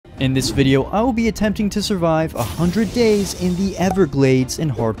In this video, I will be attempting to survive 100 days in the Everglades in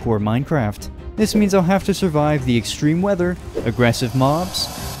hardcore Minecraft. This means I'll have to survive the extreme weather, aggressive mobs,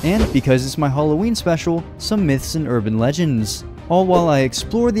 and, because it's my Halloween special, some myths and urban legends. All while I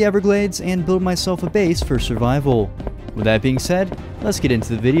explore the Everglades and build myself a base for survival. With that being said, let's get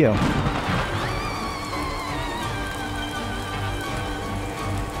into the video.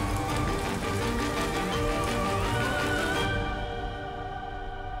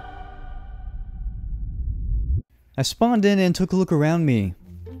 I spawned in and took a look around me,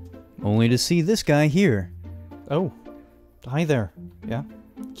 only to see this guy here. Oh, hi there. Yeah?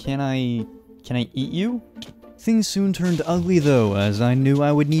 Can I eat you? Things soon turned ugly though, as I knew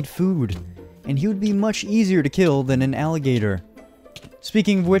I would need food, and he would be much easier to kill than an alligator.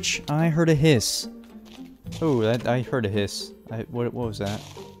 Speaking of which, I heard a hiss. Oh, I heard a hiss. What was that?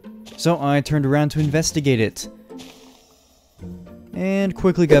 So I turned around to investigate it, and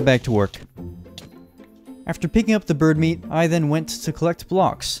quickly got back to work. After picking up the bird meat, I then went to collect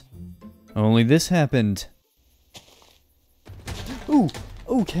blocks. Only this happened. Ooh,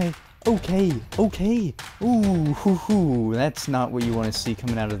 okay. Ooh, hoo. That's not what you want to see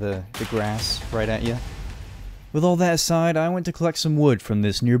coming out of the grass right at you. With all that aside, I went to collect some wood from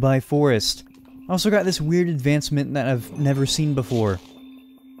this nearby forest. I also got this weird advancement that I've never seen before.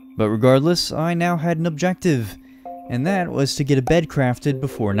 But regardless, I now had an objective, and that was to get a bed crafted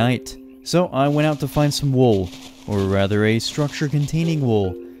before night. So I went out to find some wool, or rather a structure containing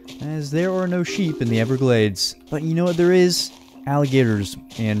wool, as there are no sheep in the Everglades. But you know what there is? Alligators,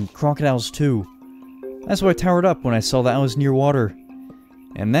 and crocodiles too. That's why I towered up when I saw that I was near water.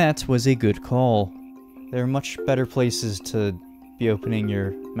 And that was a good call. There are much better places to be opening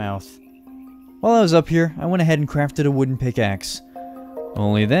your mouth. While I was up here, I went ahead and crafted a wooden pickaxe.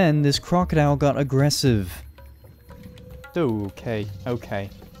 Only then, this crocodile got aggressive. Okay.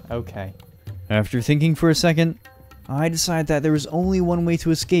 After thinking for a second, I decided that there was only one way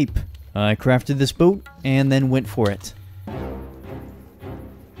to escape. I crafted this boat, and then went for it.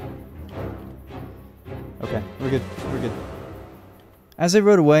 Okay, we're good. As I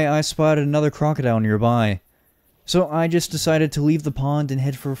rode away, I spotted another crocodile nearby. So I just decided to leave the pond and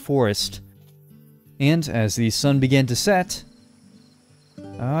head for a forest. And as the sun began to set,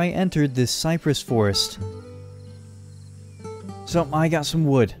 I entered this cypress forest. So I got some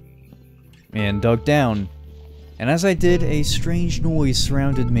wood, and dug down, and as I did, a strange noise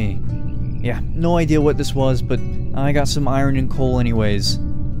surrounded me. Yeah, no idea what this was, but I got some iron and coal anyways.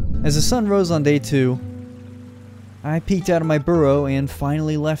 As the sun rose on day 2, I peeked out of my burrow and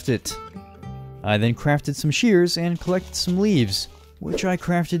finally left it. I then crafted some shears and collected some leaves, which I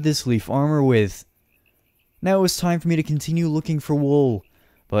crafted this leaf armor with. Now it was time for me to continue looking for wool,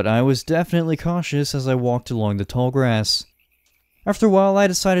 but I was definitely cautious as I walked along the tall grass. After a while, I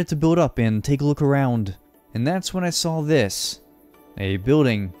decided to build up and take a look around, and that's when I saw this. A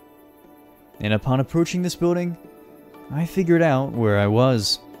building. And upon approaching this building, I figured out where I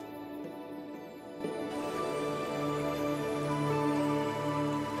was.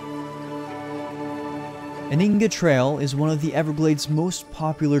 An Inga Trail is one of the Everglades' most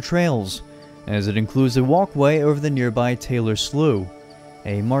popular trails, as it includes a walkway over the nearby Taylor Slough,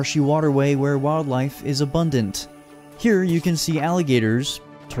 a marshy waterway where wildlife is abundant. Here you can see alligators,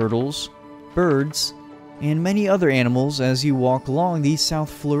 turtles, birds, and many other animals as you walk along the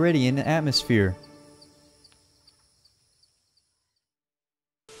South Floridian atmosphere.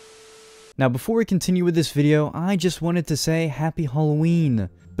 Now before we continue with this video, I just wanted to say Happy Halloween.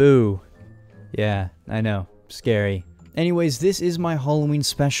 Boo. Yeah, I know. Scary. Anyways, this is my Halloween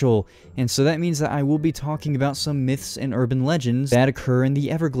special, and so that means that I will be talking about some myths and urban legends that occur in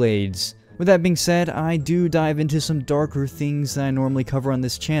the Everglades. With that being said, I do dive into some darker things that I normally cover on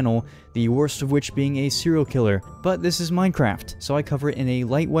this channel, the worst of which being a serial killer. But this is Minecraft, so I cover it in a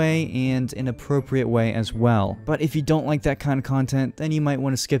light way and an appropriate way as well. But if you don't like that kind of content, then you might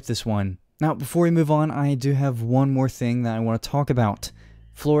want to skip this one. Now, before we move on, I do have one more thing that I want to talk about.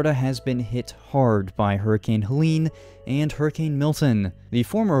 Florida has been hit hard by Hurricane Helene and Hurricane Milton, the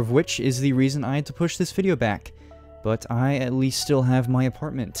former of which is the reason I had to push this video back. But I at least still have my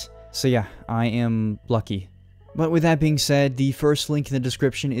apartment. So yeah, I am lucky. But with that being said, the first link in the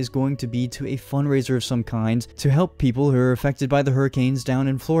description is going to be to a fundraiser of some kind to help people who are affected by the hurricanes down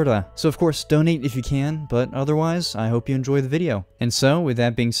in Florida. So of course, donate if you can, but otherwise, I hope you enjoy the video. And so, with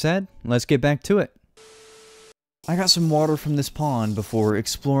that being said, let's get back to it. I got some water from this pond before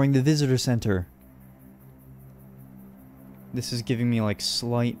exploring the visitor center. This is giving me like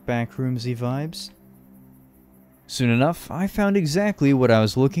slight backroomsy vibes. Soon enough, I found exactly what I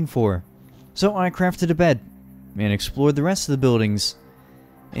was looking for. So I crafted a bed, and explored the rest of the buildings.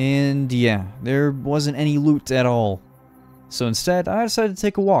 And yeah, there wasn't any loot at all. So instead, I decided to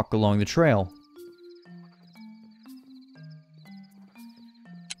take a walk along the trail.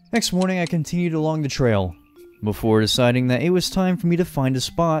 Next morning, I continued along the trail, before deciding that it was time for me to find a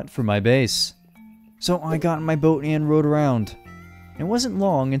spot for my base. So I got in my boat and rode around. It wasn't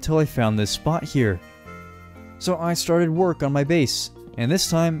long until I found this spot here. So I started work on my base, and this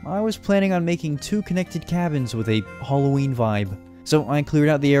time I was planning on making 2 connected cabins with a Halloween vibe. So I cleared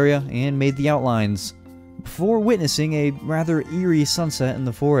out the area and made the outlines, before witnessing a rather eerie sunset in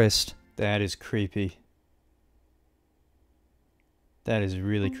the forest. That is creepy. That is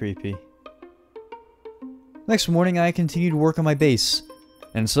really creepy. Next morning, I continued work on my base.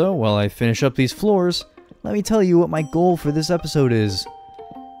 And so, while I finish up these floors, let me tell you what my goal for this episode is.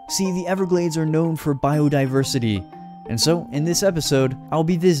 See, the Everglades are known for biodiversity. And so, in this episode, I'll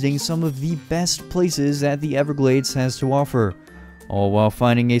be visiting some of the best places that the Everglades has to offer, all while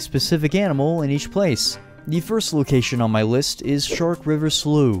finding a specific animal in each place. The first location on my list is Shark River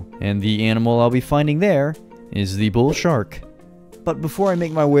Slough, and the animal I'll be finding there is the bull shark. But before I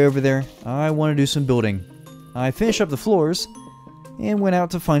make my way over there, I want to do some building. I finished up the floors, and went out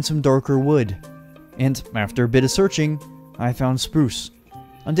to find some darker wood. And after a bit of searching, I found spruce.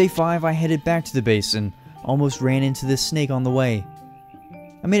 On day 5, I headed back to the base and almost ran into this snake on the way.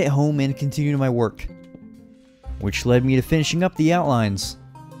 I made it home and continued my work, which led me to finishing up the outlines,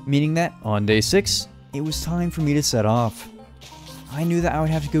 meaning that on day 6, it was time for me to set off. I knew that I would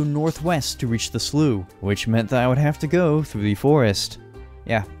have to go northwest to reach the slough, which meant that I would have to go through the forest.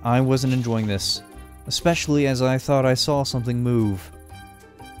 Yeah, I wasn't enjoying this, especially as I thought I saw something move.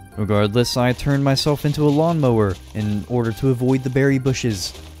 Regardless, I turned myself into a lawnmower in order to avoid the berry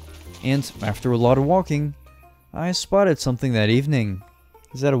bushes. And after a lot of walking, I spotted something that evening.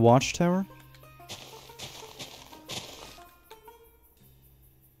 Is that a watchtower?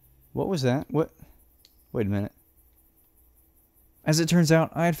 What was that? What? Wait a minute. As it turns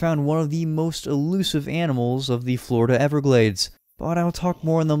out, I had found one of the most elusive animals of the Florida Everglades, but I'll talk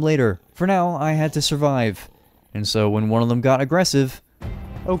more on them later. For now, I had to survive, and so when one of them got aggressive...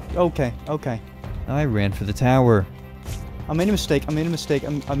 Oh, okay. I ran for the tower. I made a mistake. I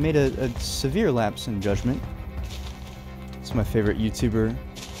made a severe lapse in judgment. It's my favorite YouTuber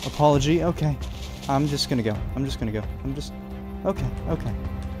apology. Okay. I'm just gonna go. Okay.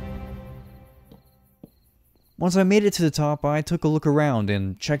 Once I made it to the top, I took a look around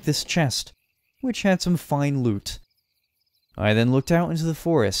and checked this chest, which had some fine loot. I then looked out into the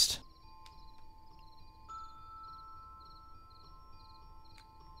forest.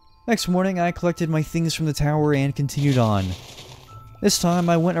 Next morning, I collected my things from the tower and continued on. This time,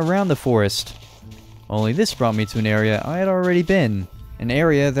 I went around the forest. Only this brought me to an area I had already been, an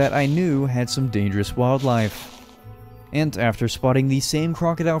area that I knew had some dangerous wildlife. And after spotting the same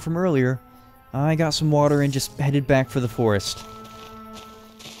crocodile from earlier, I got some water and just headed back for the forest.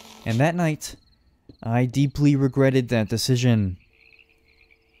 And that night, I deeply regretted that decision.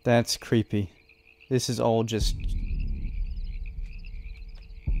 That's creepy. This is all just...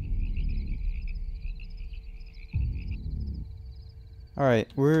 Alright,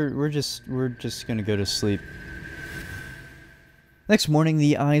 we're just gonna go to sleep. Next morning,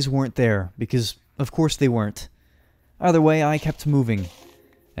 the eyes weren't there, because of course they weren't. Either way, I kept moving,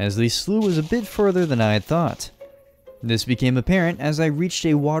 as the slough was a bit further than I had thought. This became apparent as I reached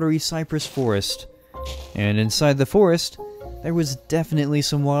a watery cypress forest, and inside the forest, there was definitely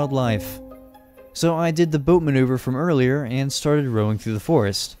some wildlife. So I did the boat maneuver from earlier and started rowing through the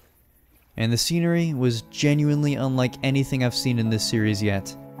forest. And the scenery was genuinely unlike anything I've seen in this series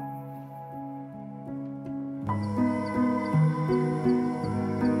yet.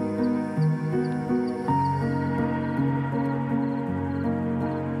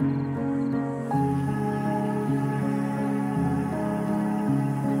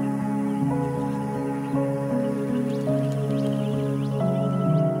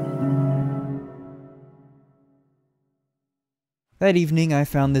 That evening, I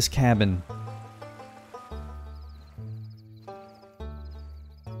found this cabin.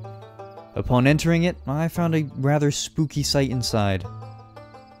 Upon entering it, I found a rather spooky sight inside.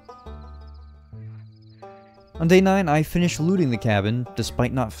 On day 9, I finished looting the cabin,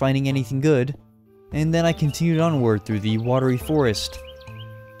 despite not finding anything good, and then I continued onward through the watery forest.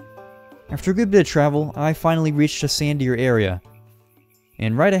 After a good bit of travel, I finally reached a sandier area,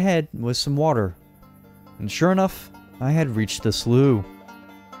 and right ahead was some water. And sure enough, I had reached the slough.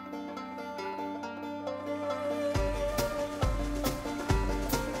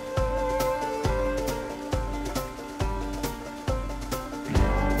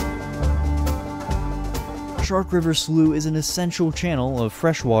 Shark River Slough is an essential channel of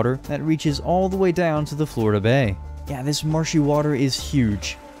fresh water that reaches all the way down to the Florida Bay. Yeah, this marshy water is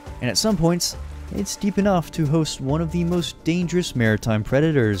huge, and at some points, it's deep enough to host one of the most dangerous maritime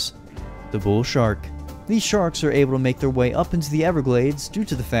predators, the bull shark. These sharks are able to make their way up into the Everglades due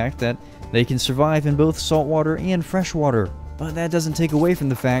to the fact that they can survive in both saltwater and freshwater, but that doesn't take away from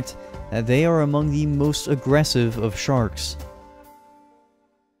the fact that they are among the most aggressive of sharks.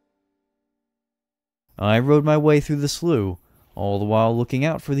 I rode my way through the slough, all the while looking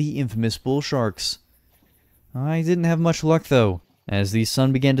out for the infamous bull sharks. I didn't have much luck though, as the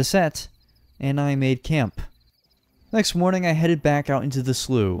sun began to set, and I made camp. Next morning I headed back out into the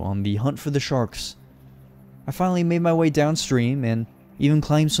slough on the hunt for the sharks. I finally made my way downstream and even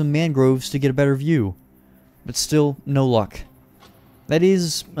climbed some mangroves to get a better view, but still no luck. That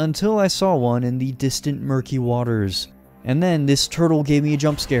is, until I saw one in the distant murky waters, and then this turtle gave me a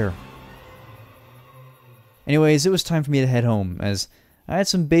jump scare. Anyways, it was time for me to head home, as I had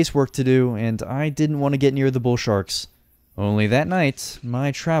some base work to do, and I didn't want to get near the bull sharks. Only that night,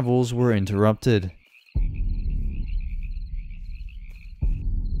 my travels were interrupted.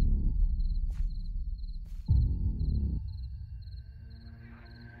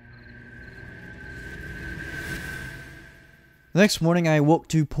 The next morning, I awoke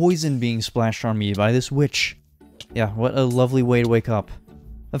to poison being splashed on me by this witch. Yeah, what a lovely way to wake up.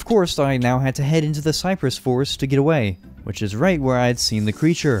 Of course, I now had to head into the cypress forest to get away, which is right where I had seen the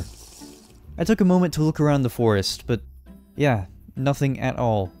creature. I took a moment to look around the forest, but yeah, nothing at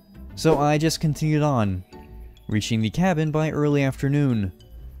all. So I just continued on, reaching the cabin by early afternoon.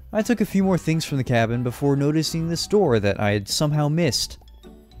 I took a few more things from the cabin before noticing this door that I had somehow missed.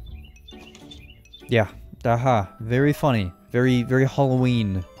 Yeah, aha, very funny. Very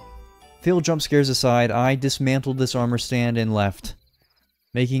Halloween. Failed jump scares aside, I dismantled this armor stand and left,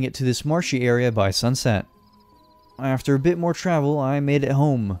 making it to this marshy area by sunset. After a bit more travel, I made it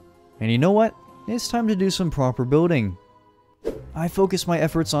home. And you know what? It's time to do some proper building. I focused my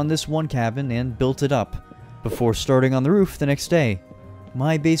efforts on this one cabin and built it up, before starting on the roof the next day.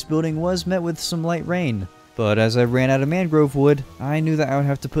 My base building was met with some light rain, but as I ran out of mangrove wood, I knew that I would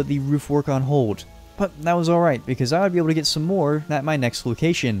have to put the roof work on hold. But that was alright, because I would be able to get some more at my next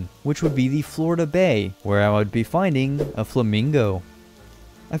location, which would be the Florida Bay, where I would be finding a flamingo.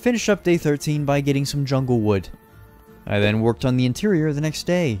 I finished up day 13 by getting some jungle wood. I then worked on the interior the next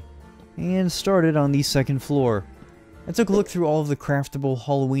day, and started on the second floor. I took a look through all of the craftable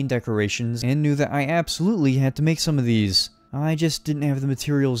Halloween decorations and knew that I absolutely had to make some of these. I just didn't have the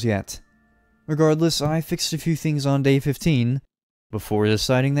materials yet. Regardless, I fixed a few things on day 15, before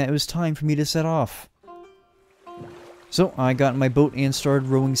deciding that it was time for me to set off. So I got in my boat and started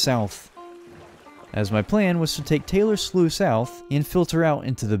rowing south, as my plan was to take Taylor Slough south and filter out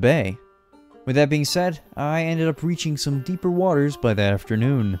into the bay. With that being said, I ended up reaching some deeper waters by that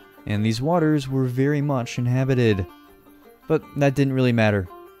afternoon, and these waters were very much inhabited. But that didn't really matter,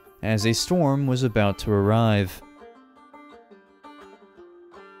 as a storm was about to arrive.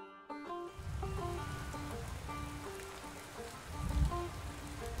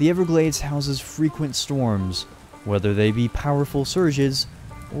 The Everglades houses frequent storms, whether they be powerful surges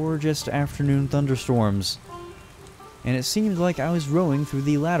or just afternoon thunderstorms. And it seemed like I was rowing through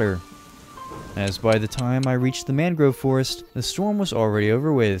the latter, as by the time I reached the mangrove forest, the storm was already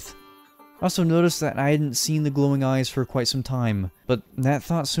over with. I also noticed that I hadn't seen the glowing eyes for quite some time, but that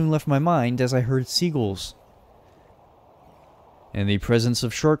thought soon left my mind as I heard seagulls. And the presence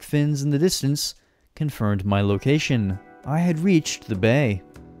of shark fins in the distance confirmed my location. I had reached the bay.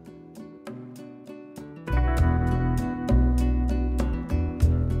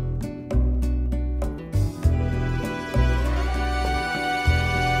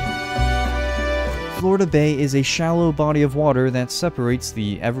 Florida Bay is a shallow body of water that separates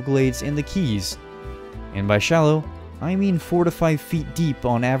the Everglades and the Keys. And by shallow, I mean 4 to 5 feet deep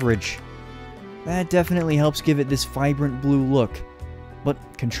on average. That definitely helps give it this vibrant blue look, but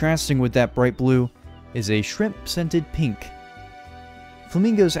contrasting with that bright blue is a shrimp-scented pink.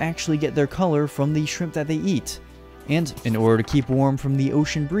 Flamingos actually get their color from the shrimp that they eat, and in order to keep warm from the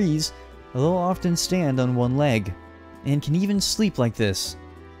ocean breeze, they'll often stand on one leg, and can even sleep like this.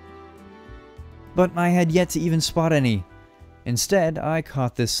 But I had yet to even spot any. Instead, I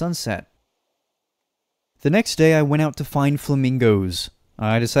caught this sunset. The next day I went out to find flamingos.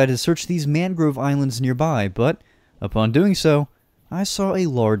 I decided to search these mangrove islands nearby, but upon doing so, I saw a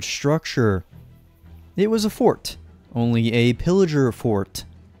large structure. It was a fort, only a pillager fort.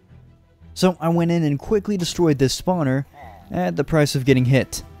 So I went in and quickly destroyed this spawner, at the price of getting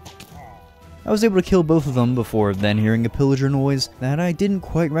hit. I was able to kill both of them before then hearing a pillager noise that I didn't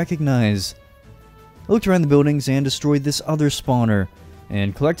quite recognize. I looked around the buildings and destroyed this other spawner,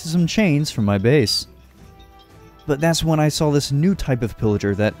 and collected some chains from my base. But that's when I saw this new type of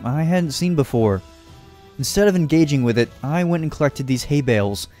pillager that I hadn't seen before. Instead of engaging with it, I went and collected these hay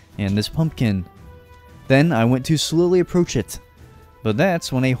bales and this pumpkin. Then I went to slowly approach it, but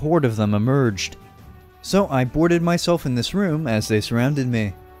that's when a horde of them emerged. So I boarded myself in this room as they surrounded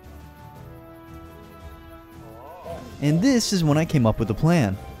me. And this is when I came up with a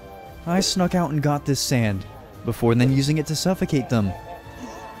plan. I snuck out and got this sand, before then using it to suffocate them.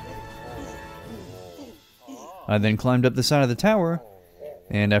 I then climbed up the side of the tower,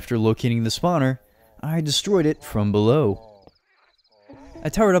 and after locating the spawner, I destroyed it from below. I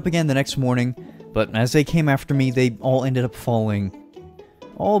towered up again the next morning, but as they came after me, they all ended up falling.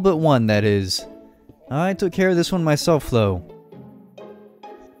 All but one, that is. I took care of this one myself, though.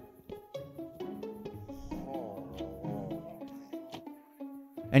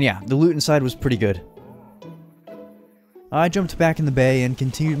 And yeah, the loot inside was pretty good. I jumped back in the bay and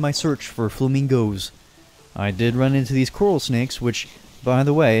continued my search for flamingos. I did run into these coral snakes, which, by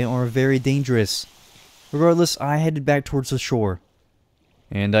the way, are very dangerous. Regardless, I headed back towards the shore.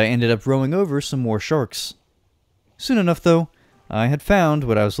 And I ended up rowing over some more sharks. Soon enough, though, I had found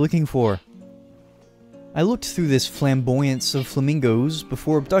what I was looking for. I looked through this flamboyance of flamingos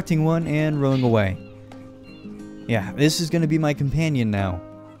before abducting one and rowing away. Yeah, this is going to be my companion now.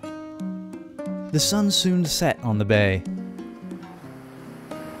 The sun soon set on the bay.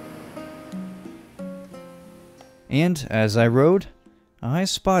 And as I rowed, I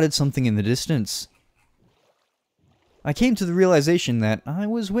spotted something in the distance. I came to the realization that I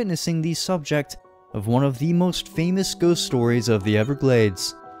was witnessing the subject of one of the most famous ghost stories of the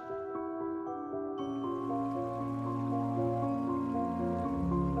Everglades.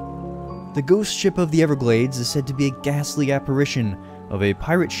 The ghost ship of the Everglades is said to be a ghastly apparition of a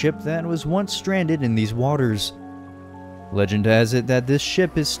pirate ship that was once stranded in these waters. Legend has it that this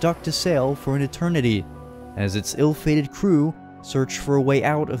ship is stuck to sail for an eternity, as its ill-fated crew search for a way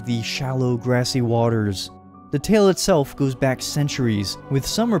out of the shallow, grassy waters. The tale itself goes back centuries, with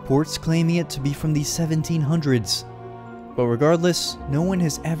some reports claiming it to be from the 1700s. But regardless, no one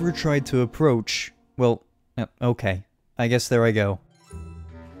has ever tried to approach... Well, okay, I guess there I go.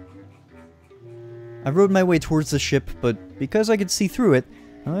 I rowed my way towards the ship, but because I could see through it,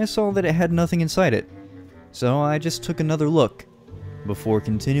 I saw that it had nothing inside it. So I just took another look, before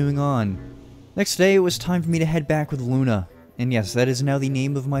continuing on. Next day, it was time for me to head back with Luna, and yes, that is now the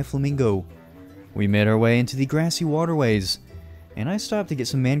name of my flamingo. We made our way into the grassy waterways, and I stopped to get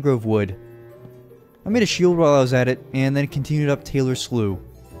some mangrove wood. I made a shield while I was at it, and then continued up Taylor Slough.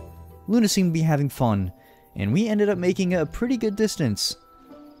 Luna seemed to be having fun, and we ended up making a pretty good distance.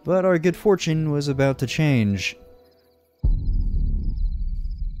 But our good fortune was about to change.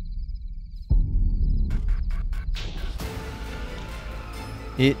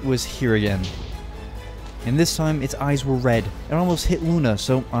 It was here again. And this time, its eyes were red. It almost hit Luna,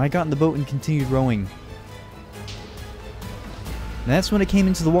 so I got in the boat and continued rowing. That's when it came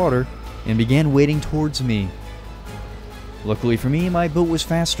into the water and began wading towards me. Luckily for me, my boat was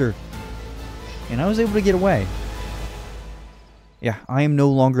faster, and I was able to get away. Yeah, I am no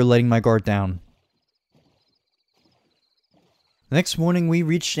longer letting my guard down. The next morning, we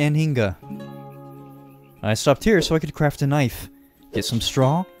reached Anhinga. I stopped here so I could craft a knife, get some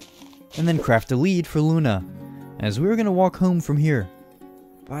straw, and then craft a lead for Luna, as we were going to walk home from here.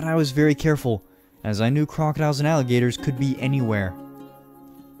 But I was very careful, as I knew crocodiles and alligators could be anywhere.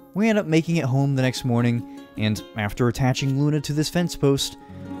 We ended up making it home the next morning, and after attaching Luna to this fence post,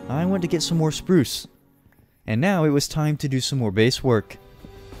 I went to get some more spruce. And now it was time to do some more base work.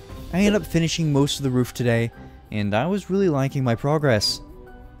 I ended up finishing most of the roof today, and I was really liking my progress.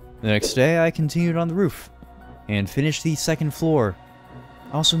 The next day I continued on the roof, and finished the second floor.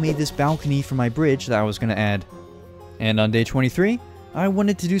 I also made this balcony for my bridge that I was going to add. And on day 23, I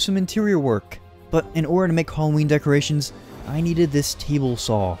wanted to do some interior work, but in order to make Halloween decorations, I needed this table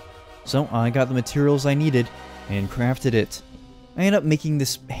saw. So I got the materials I needed, and crafted it. I ended up making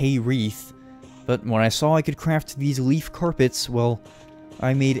this hay wreath, but when I saw I could craft these leaf carpets, well,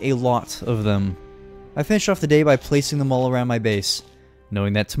 I made a lot of them. I finished off the day by placing them all around my base,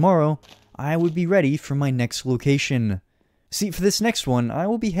 knowing that tomorrow, I would be ready for my next location. See, for this next one, I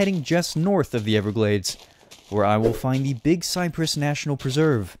will be heading just north of the Everglades, where I will find the Big Cypress National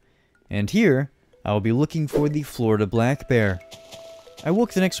Preserve. And here, I will be looking for the Florida black bear. I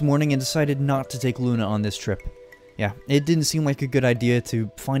woke the next morning and decided not to take Luna on this trip. Yeah, it didn't seem like a good idea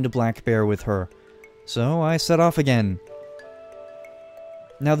to find a black bear with her. So I set off again.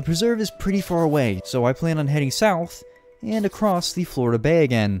 Now the preserve is pretty far away, so I plan on heading south and across the Florida Bay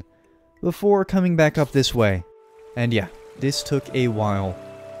again. before coming back up this way. And yeah, this took a while.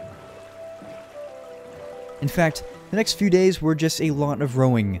 In fact, the next few days were just a lot of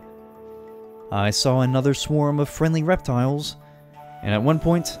rowing. I saw another swarm of friendly reptiles, and at one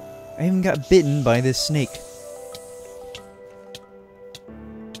point, I even got bitten by this snake.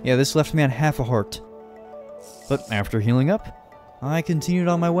 Yeah, this left me on half a heart. But after healing up, I continued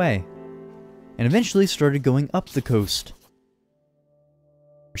on my way, and eventually started going up the coast.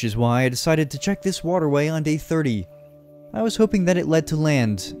 Which is why I decided to check this waterway on day 30. I was hoping that it led to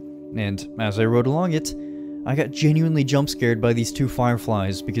land, and as I rode along it, I got genuinely jump scared by these two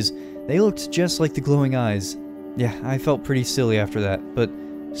fireflies because they looked just like the glowing eyes. Yeah, I felt pretty silly after that, but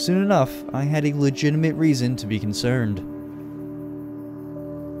soon enough, I had a legitimate reason to be concerned.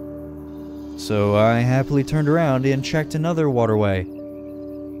 So I happily turned around and checked another waterway.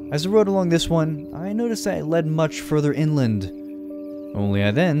 As I rode along this one, I noticed that it led much further inland. Only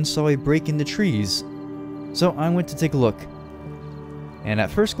I then saw a break in the trees. So I went to take a look. And at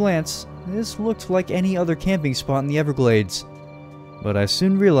first glance, this looked like any other camping spot in the Everglades. But I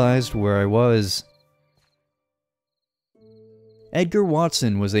soon realized where I was. Edgar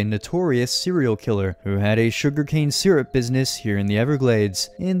Watson was a notorious serial killer who had a sugarcane syrup business here in the Everglades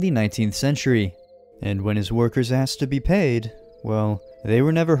in the 19th century. And when his workers asked to be paid, well, they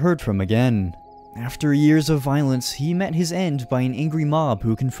were never heard from again. After years of violence, he met his end by an angry mob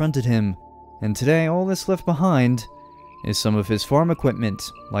who confronted him. And today, all that's left behind is some of his farm equipment,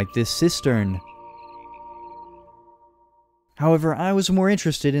 like this cistern. However, I was more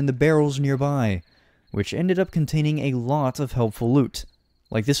interested in the barrels nearby, which ended up containing a lot of helpful loot,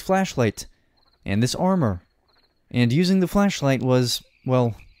 like this flashlight, and this armor. And using the flashlight was,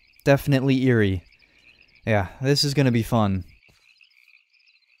 well, definitely eerie. Yeah, this is gonna be fun.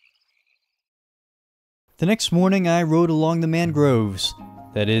 The next morning I rode along the mangroves.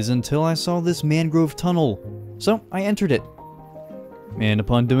 That is, until I saw this mangrove tunnel. So, I entered it. And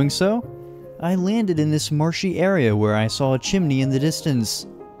upon doing so, I landed in this marshy area where I saw a chimney in the distance.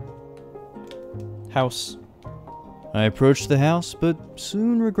 House. I approached the house, but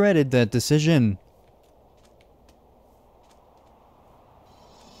soon regretted that decision.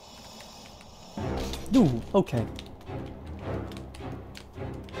 Ooh, okay.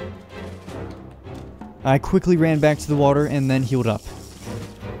 I quickly ran back to the water and then healed up,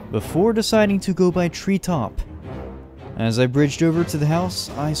 before deciding to go by treetop. As I bridged over to the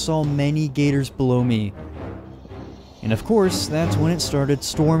house, I saw many gators below me. And of course, that's when it started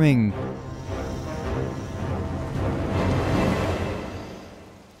storming.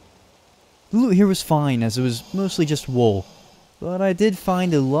 The loot here was fine, as it was mostly just wool, but I did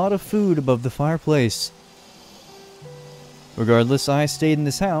find a lot of food above the fireplace. Regardless, I stayed in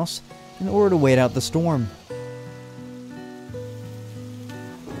this house in order to wait out the storm.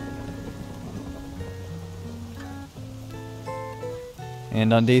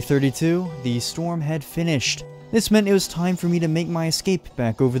 And on day 32, the storm had finished. This meant it was time for me to make my escape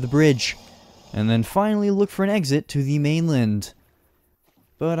back over the bridge, and then finally look for an exit to the mainland.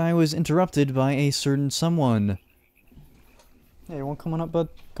 But I was interrupted by a certain someone. Hey, you want to come on up, bud?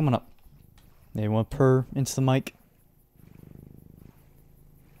 Come on up. Hey, you want to purr into the mic?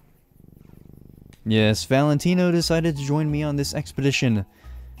 Yes, Valentino decided to join me on this expedition.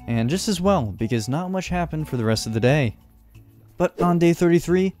 And just as well, because not much happened for the rest of the day. But on day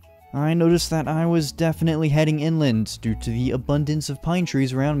 33, I noticed that I was definitely heading inland due to the abundance of pine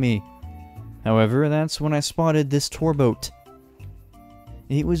trees around me. However, that's when I spotted this tour boat.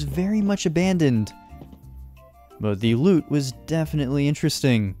 It was very much abandoned, but the loot was definitely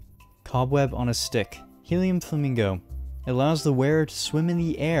interesting. Cobweb on a stick. Helium flamingo. Allows the wearer to swim in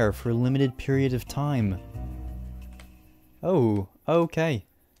the air for a limited period of time. Oh, okay.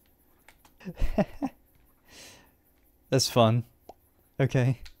 That's fun.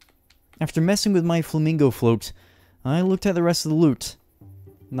 Okay. After messing with my flamingo float, I looked at the rest of the loot.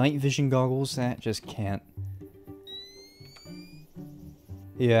 Night vision goggles, that just can't.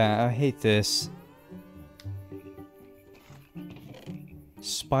 Yeah, I hate this.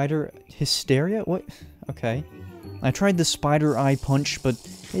 Spider hysteria? What? Okay. I tried the spider eye punch, but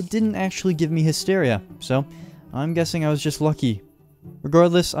it didn't actually give me hysteria, so I'm guessing I was just lucky.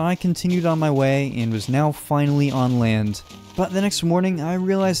 Regardless, I continued on my way and was now finally on land. But the next morning, I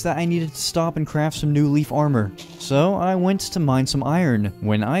realized that I needed to stop and craft some new leaf armor. So I went to mine some iron,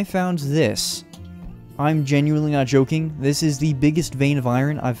 when I found this. I'm genuinely not joking, this is the biggest vein of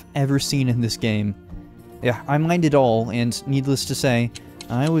iron I've ever seen in this game. Yeah, I mined it all, and needless to say,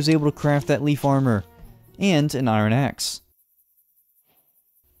 I was able to craft that leaf armor, and an iron axe.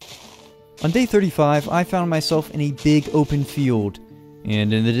 On day 35, I found myself in a big open field,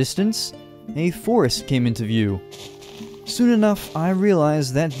 and in the distance, a forest came into view. Soon enough, I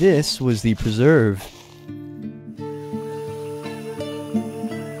realized that this was the preserve.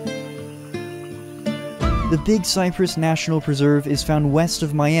 The Big Cypress National Preserve is found west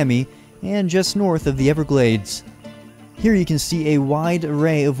of Miami and just north of the Everglades. Here you can see a wide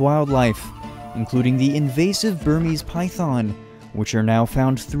array of wildlife, including the invasive Burmese python, which are now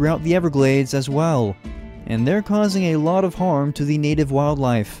found throughout the Everglades as well, and they're causing a lot of harm to the native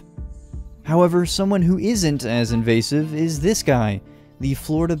wildlife. However, someone who isn't as invasive is this guy, the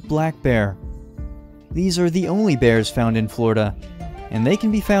Florida black bear. These are the only bears found in Florida, and they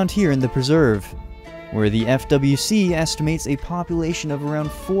can be found here in the preserve, where the FWC estimates a population of around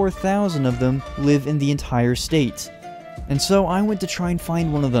 4,000 of them live in the entire state. And so I went to try and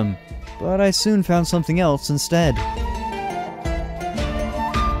find one of them, but I soon found something else instead.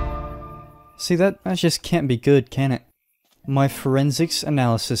 See, that just can't be good, can it? My forensics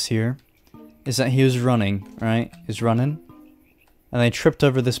analysis here is that he was running, right? He's running, and they tripped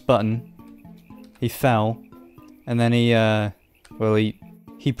over this button. He fell, and then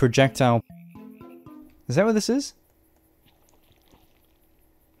he projectile. Is that what this is?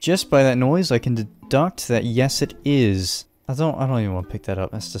 Just by that noise, I can deduct that yes, it is. I don't even want to pick that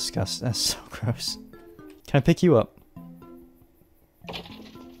up. That's disgusting. That's so gross. Can I pick you up?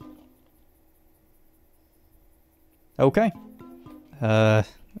 Okay.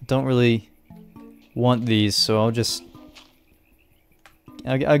 Don't really want these, so I'll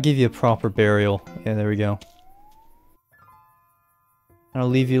give you a proper burial. Yeah, there we go. I'll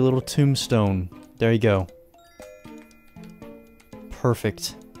leave you a little tombstone. There you go.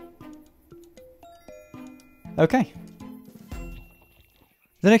 Perfect. Okay.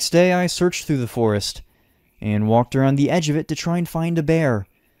 The next day, I searched through the forest, and walked around the edge of it to try and find a bear.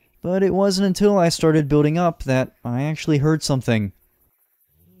 But it wasn't until I started building up that I actually heard something.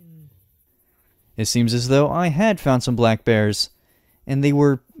 It seems as though I had found some black bears, and they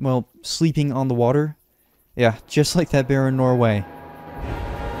were, well, sleeping on the water. Yeah, just like that bear in Norway.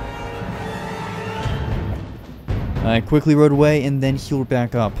 I quickly rode away and then healed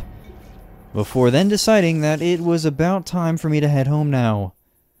back up, before then deciding that it was about time for me to head home now.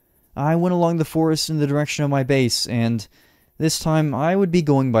 I went along the forest in the direction of my base, and this time I would be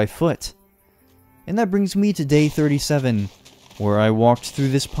going by foot. And that brings me to day 37, where I walked through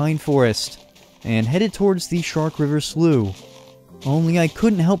this pine forest, and headed towards the Shark River Slough. Only I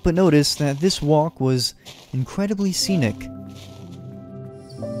couldn't help but notice that this walk was incredibly scenic.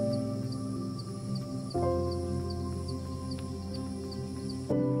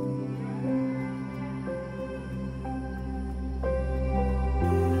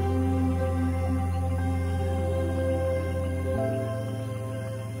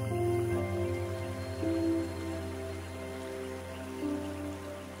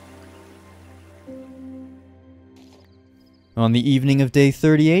 On the evening of day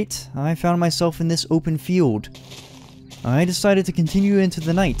 38, I found myself in this open field. I decided to continue into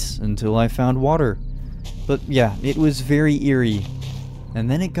the night until I found water. But yeah, it was very eerie. And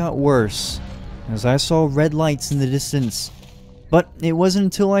then it got worse, as I saw red lights in the distance. But it wasn't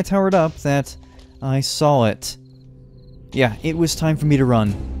until I towered up that I saw it. Yeah, it was time for me to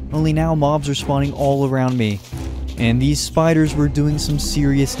run. Only now mobs are spawning all around me. And these spiders were doing some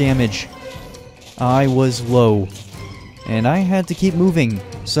serious damage. I was low. And I had to keep moving,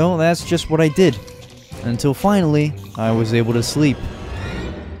 so that's just what I did. Until finally, I was able to sleep.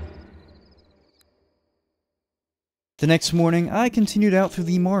 The next morning, I continued out through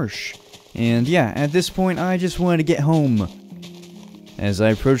the marsh. And yeah, at this point, I just wanted to get home. As I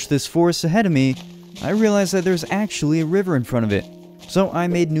approached this forest ahead of me, I realized that there's actually a river in front of it. So I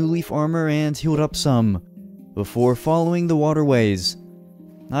made new leaf armor and healed up some, before following the waterways.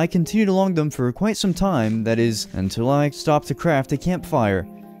 I continued along them for quite some time, that is, until I stopped to craft a campfire,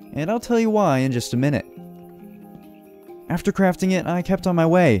 and I'll tell you why in just a minute. After crafting it, I kept on my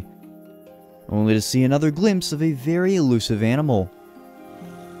way, only to see another glimpse of a very elusive animal.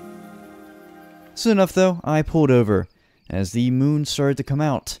 Soon enough though, I pulled over, as the moon started to come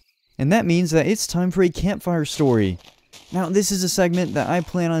out, and that means that it's time for a campfire story. Now this is a segment that I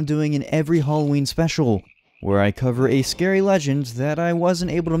plan on doing in every Halloween special, where I cover a scary legend that I wasn't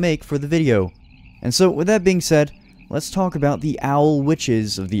able to make for the video. And so, with that being said, let's talk about the owl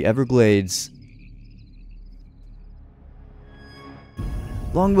witches of the Everglades.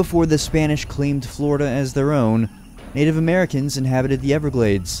 Long before the Spanish claimed Florida as their own, Native Americans inhabited the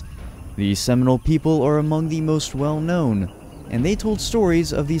Everglades. The Seminole people are among the most well-known, and they told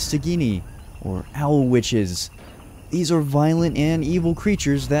stories of the Sagini, or owl witches. These are violent and evil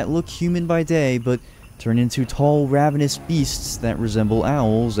creatures that look human by day, but turn into tall, ravenous beasts that resemble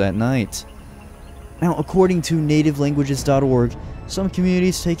owls at night. Now, according to nativelanguages.org, some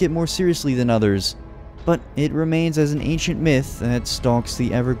communities take it more seriously than others, but it remains as an ancient myth that stalks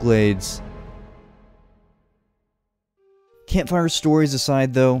the Everglades. Campfire stories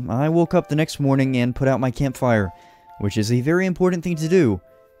aside though, I woke up the next morning and put out my campfire, which is a very important thing to do.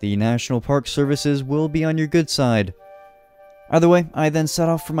 The National Park Services will be on your good side. Either way, I then set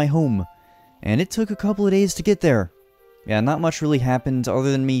off for my home, and it took a couple of days to get there. Yeah, not much really happened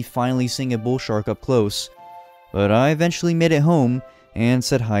other than me finally seeing a bull shark up close, but I eventually made it home and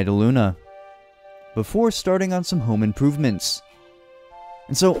said hi to Luna, before starting on some home improvements.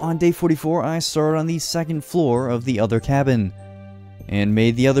 And so on day 44, I started on the second floor of the other cabin, and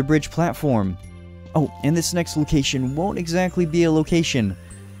made the other bridge platform. Oh, and this next location won't exactly be a location.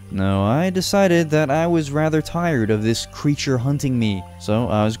 No, I decided that I was rather tired of this creature hunting me, so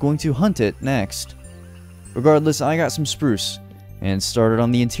I was going to hunt it next. Regardless, I got some spruce, and started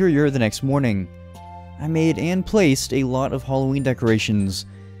on the interior the next morning. I made and placed a lot of Halloween decorations,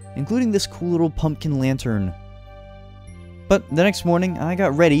 including this cool little pumpkin lantern. But the next morning, I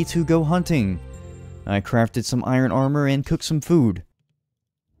got ready to go hunting. I crafted some iron armor and cooked some food,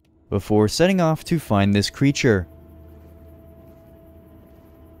 before setting off to find this creature.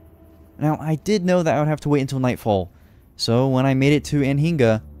 Now, I did know that I would have to wait until nightfall, so when I made it to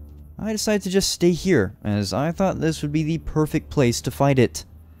Anhinga, I decided to just stay here, as I thought this would be the perfect place to fight it.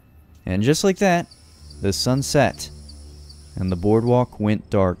 And just like that, the sun set, and the boardwalk went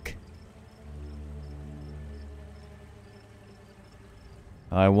dark.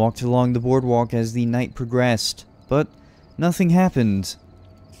 I walked along the boardwalk as the night progressed, but nothing happened.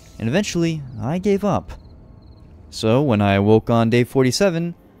 And eventually, I gave up. So when I awoke on day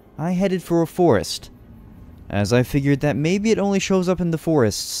 47, I headed for a forest, as I figured that maybe it only shows up in the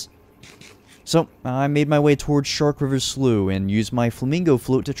forests. So I made my way towards Shark River Slough and used my flamingo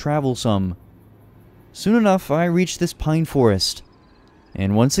float to travel some. Soon enough, I reached this pine forest,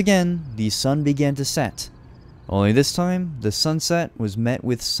 and once again, the sun began to set. Only this time, the sunset was met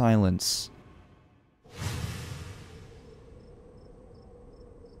with silence.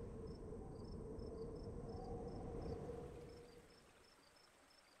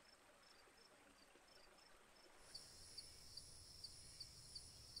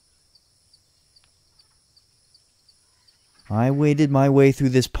 I waded my way through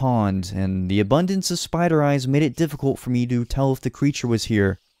this pond, and the abundance of spider eyes made it difficult for me to tell if the creature was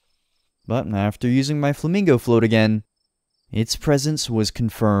here. But after using my flamingo float again, its presence was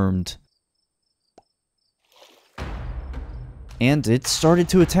confirmed. And it started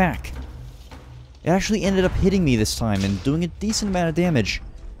to attack. It actually ended up hitting me this time and doing a decent amount of damage.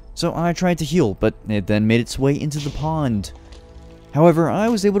 So I tried to heal, but it then made its way into the pond. However, I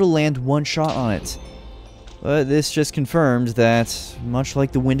was able to land one shot on it. But this just confirmed that, much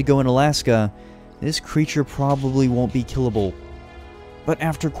like the Wendigo in Alaska, this creature probably won't be killable. But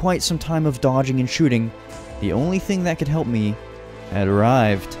after quite some time of dodging and shooting, the only thing that could help me had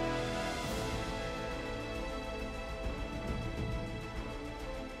arrived.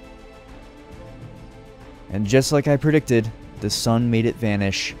 And just like I predicted, the sun made it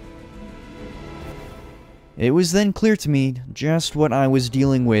vanish. It was then clear to me just what I was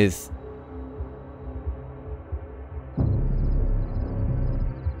dealing with.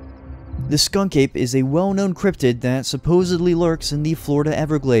 The skunk ape is a well-known cryptid that supposedly lurks in the Florida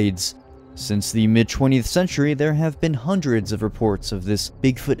Everglades. Since the mid-20th century, there have been hundreds of reports of this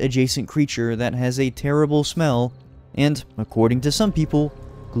Bigfoot-adjacent creature that has a terrible smell and, according to some people,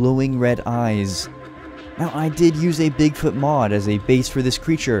 glowing red eyes. Now, I did use a Bigfoot mod as a base for this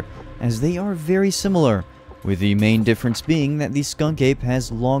creature, as they are very similar, with the main difference being that the skunk ape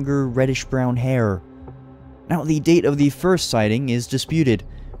has longer reddish-brown hair. Now, the date of the first sighting is disputed,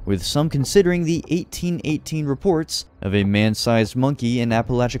 with some considering the 1818 reports of a man-sized monkey in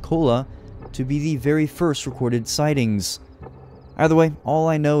Apalachicola to be the very first recorded sightings. Either way, all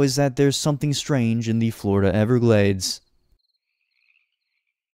I know is that there's something strange in the Florida Everglades.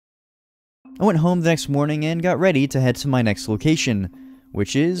 I went home the next morning and got ready to head to my next location,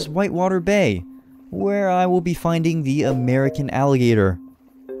 which is Whitewater Bay, where I will be finding the American alligator.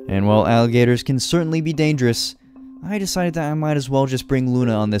 And while alligators can certainly be dangerous, I decided that I might as well just bring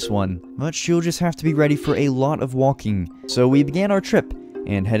Luna on this one, but she'll just have to be ready for a lot of walking. So we began our trip,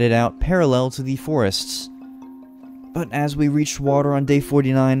 and headed out parallel to the forests. But as we reached water on day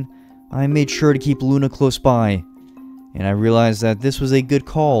 49, I made sure to keep Luna close by, and I realized that this was a good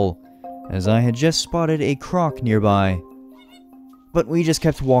call, as I had just spotted a croc nearby. But we just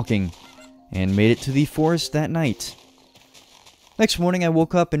kept walking, and made it to the forest that night. Next morning I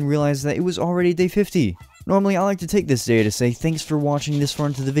woke up and realized that it was already day 50. Normally I like to take this day to say thanks for watching this far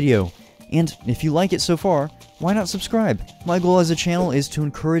into the video. And if you like it so far, why not subscribe? My goal as a channel is to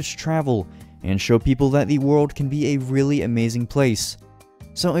encourage travel and show people that the world can be a really amazing place.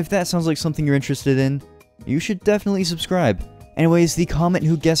 So if that sounds like something you're interested in, you should definitely subscribe. Anyways, the comment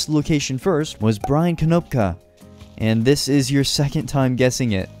who guessed the location first was Brian Konopka, and this is your second time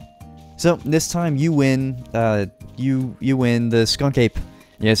guessing it. So this time you win, you win the skunk ape.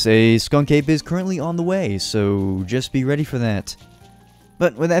 Yes, a skunk ape is currently on the way, so just be ready for that.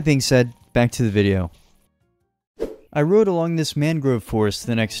 But with that being said, back to the video. I rode along this mangrove forest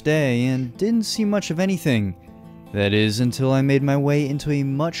the next day and didn't see much of anything. That is, until I made my way into a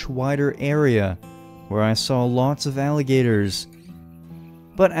much wider area, where I saw lots of alligators.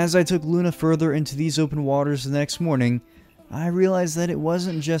 But as I took Luna further into these open waters the next morning, I realized that it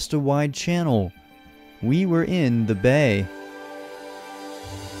wasn't just a wide channel. We were in the bay.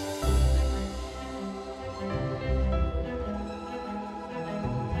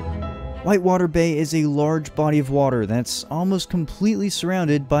 Whitewater Bay is a large body of water that's almost completely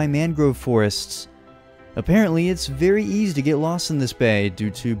surrounded by mangrove forests. Apparently, it's very easy to get lost in this bay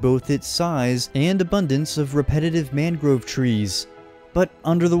due to both its size and abundance of repetitive mangrove trees. But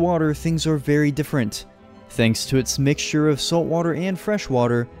under the water, things are very different. Thanks to its mixture of saltwater and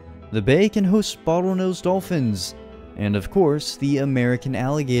freshwater, the bay can host bottlenose dolphins, and of course, the American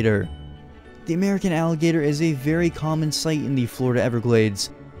alligator. The American alligator is a very common sight in the Florida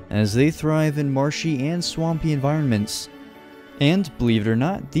Everglades, as they thrive in marshy and swampy environments. And, believe it or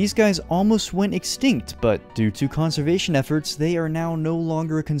not, these guys almost went extinct, but due to conservation efforts, they are now no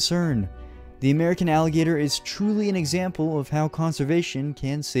longer a concern. The American alligator is truly an example of how conservation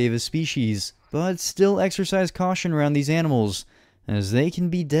can save a species, but still exercise caution around these animals, as they can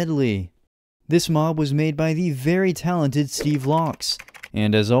be deadly. This mob was made by the very talented Steve Locks,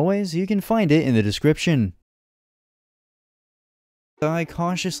 and as always, you can find it in the description. I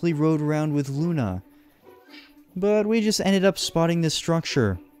cautiously rode around with Luna, but we just ended up spotting this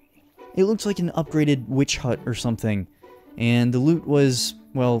structure. It looked like an upgraded witch hut or something, and the loot was,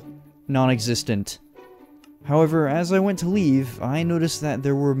 well, non-existent. However, as I went to leave, I noticed that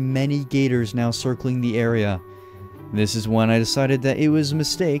there were many gators now circling the area. This is when I decided that it was a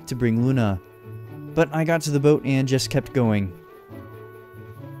mistake to bring Luna. But I got to the boat and just kept going.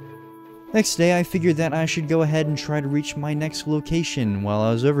 Next day, I figured that I should go ahead and try to reach my next location while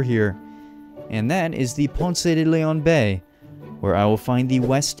I was over here. And that is the Ponce de Leon Bay, where I will find the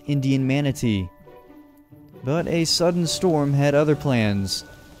West Indian manatee. But a sudden storm had other plans.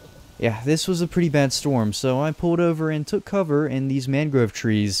 Yeah, this was a pretty bad storm, so I pulled over and took cover in these mangrove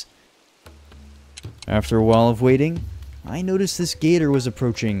trees. After a while of waiting, I noticed this gator was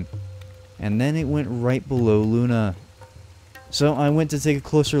approaching, and then it went right below Luna. So I went to take a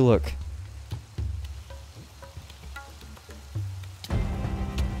closer look.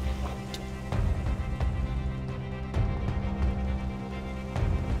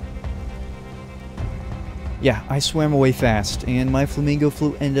 Yeah, I swam away fast, and my flamingo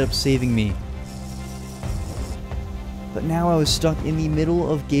float ended up saving me. But now I was stuck in the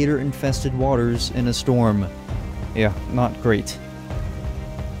middle of gator-infested waters in a storm. Yeah, not great.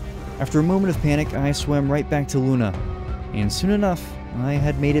 After a moment of panic, I swam right back to Luna, and soon enough, I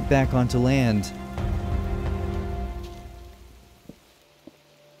had made it back onto land.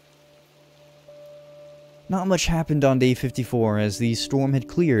 Not much happened on day 54 as the storm had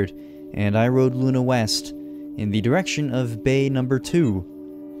cleared, and I rode Luna west, in the direction of Bay number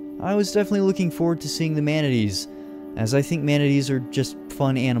 2. I was definitely looking forward to seeing the manatees, as I think manatees are just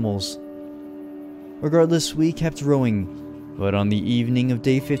fun animals. Regardless, we kept rowing, but on the evening of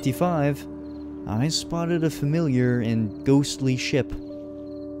day 55, I spotted a familiar and ghostly ship.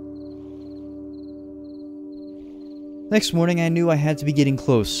 Next morning I knew I had to be getting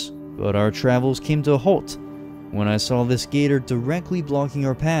close, but our travels came to a halt when I saw this gator directly blocking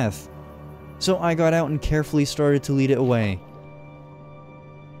our path. So I got out and carefully started to lead it away.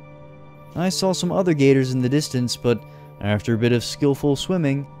 I saw some other gators in the distance, but after a bit of skillful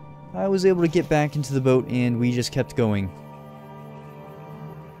swimming, I was able to get back into the boat and we just kept going.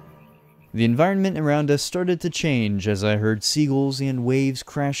 The environment around us started to change as I heard seagulls and waves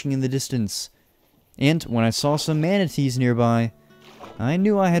crashing in the distance. And when I saw some manatees nearby, I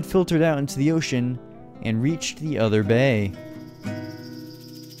knew I had filtered out into the ocean and reached the other bay.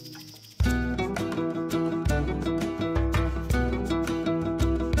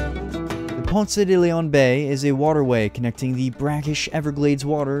 Ponce de Leon Bay is a waterway connecting the brackish Everglades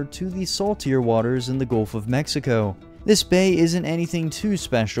water to the saltier waters in the Gulf of Mexico. This bay isn't anything too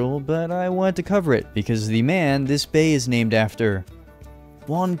special, but I wanted to cover it because the man this bay is named after.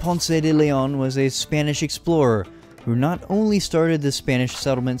 Juan Ponce de Leon was a Spanish explorer who not only started the Spanish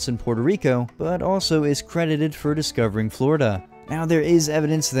settlements in Puerto Rico, but also is credited for discovering Florida. Now, there is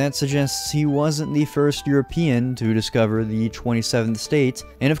evidence that suggests he wasn't the first European to discover the 27th state,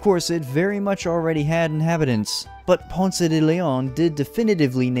 and of course it very much already had inhabitants. But Ponce de Leon did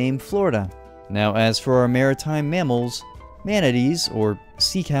definitively name Florida. Now, as for our maritime mammals, manatees, or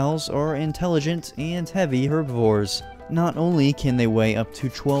sea cows, are intelligent and heavy herbivores. Not only can they weigh up to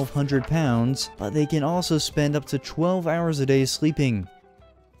 1,200 pounds, but they can also spend up to 12 hours a day sleeping.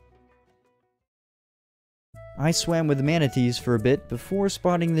 I swam with the manatees for a bit before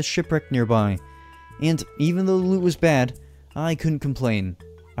spotting the shipwreck nearby, and even though the loot was bad, I couldn't complain.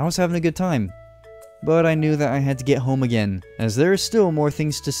 I was having a good time. But I knew that I had to get home again, as there are still more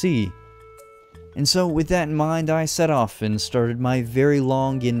things to see. And so with that in mind, I set off and started my very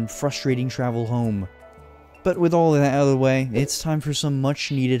long and frustrating travel home. But with all of that out of the way, it's time for some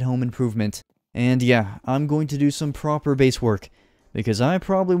much needed home improvement. And yeah, I'm going to do some proper base work, because I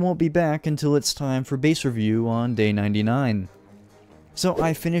probably won't be back until it's time for base review on day 99. So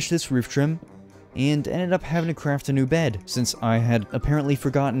I finished this roof trim, and ended up having to craft a new bed, since I had apparently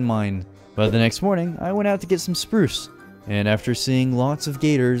forgotten mine. But the next morning, I went out to get some spruce, and after seeing lots of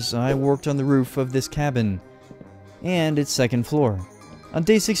gators, I worked on the roof of this cabin, and its second floor. On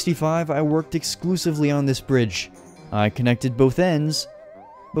day 65, I worked exclusively on this bridge. I connected both ends,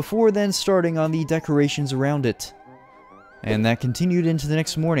 before then starting on the decorations around it. And that continued into the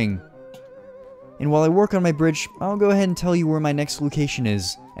next morning. And while I work on my bridge, I'll go ahead and tell you where my next location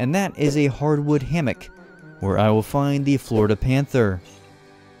is, and that is a hardwood hammock, where I will find the Florida panther.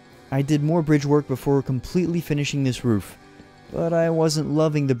 I did more bridge work before completely finishing this roof, but I wasn't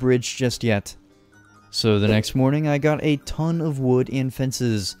loving the bridge just yet. So the next morning I got a ton of wood and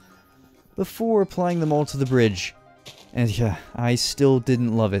fences, before applying them all to the bridge. And yeah, I still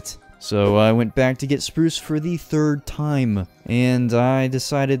didn't love it. So I went back to get spruce for the third time, and I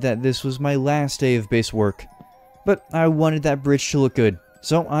decided that this was my last day of base work. But I wanted that bridge to look good,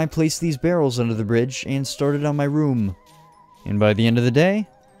 so I placed these barrels under the bridge and started on my room. And by the end of the day,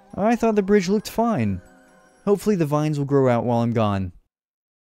 I thought the bridge looked fine. Hopefully the vines will grow out while I'm gone.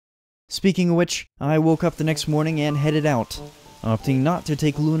 Speaking of which, I woke up the next morning and headed out, opting not to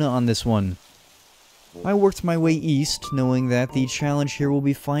take Luna on this one. I worked my way east, knowing that the challenge here will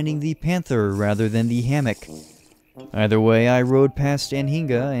be finding the panther rather than the hammock. Either way, I rode past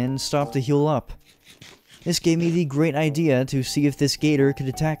Anhinga and stopped to heal up. This gave me the great idea to see if this gator could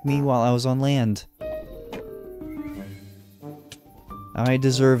attack me while I was on land. I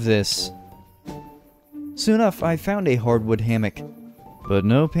deserve this. Soon enough, I found a hardwood hammock, but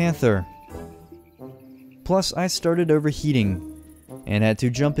no panther. Plus, I started overheating, and had to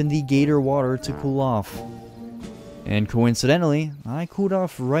jump in the gator water to cool off. And coincidentally, I cooled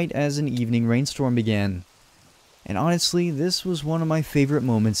off right as an evening rainstorm began. And honestly, this was one of my favorite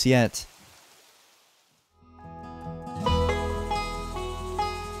moments yet.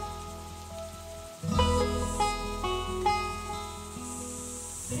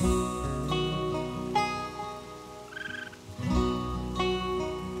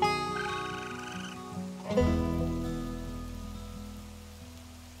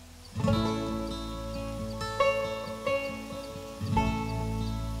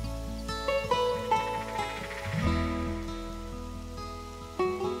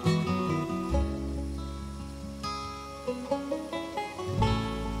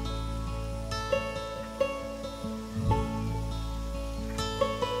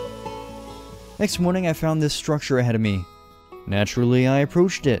 Next morning I found this structure ahead of me. Naturally I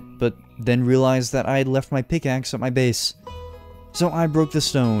approached it, but then realized that I had left my pickaxe at my base. So I broke the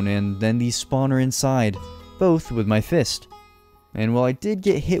stone and then the spawner inside, both with my fist. And while I did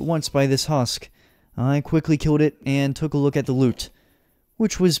get hit once by this husk, I quickly killed it and took a look at the loot,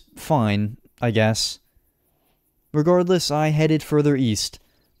 which was fine, I guess. Regardless, I headed further east,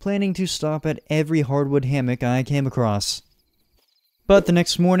 planning to stop at every hardwood hammock I came across. But the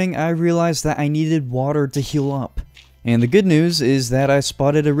next morning, I realized that I needed water to heal up. And the good news is that I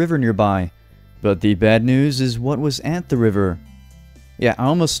spotted a river nearby. But the bad news is what was at the river. Yeah, I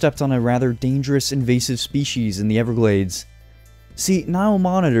almost stepped on a rather dangerous invasive species in the Everglades. See, Nile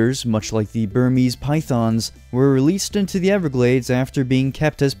monitors, much like the Burmese pythons, were released into the Everglades after being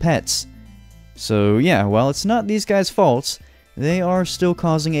kept as pets. So yeah, while it's not these guys' faults, they are still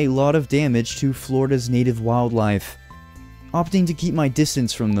causing a lot of damage to Florida's native wildlife. Opting to keep my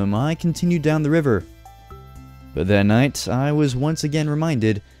distance from them, I continued down the river. But that night, I was once again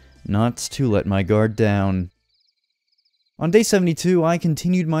reminded not to let my guard down. On day 72, I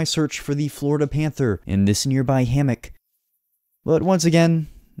continued my search for the Florida panther in this nearby hammock. But once again,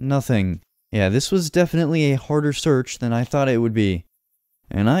 nothing. Yeah, this was definitely a harder search than I thought it would be.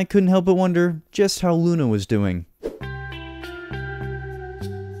 And I couldn't help but wonder just how Luna was doing.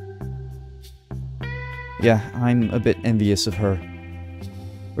 Yeah, I'm a bit envious of her.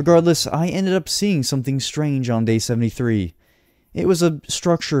 Regardless, I ended up seeing something strange on day 73. It was a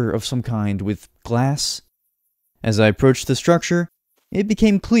structure of some kind with glass. As I approached the structure, it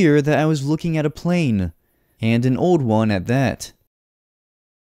became clear that I was looking at a plane, and an old one at that.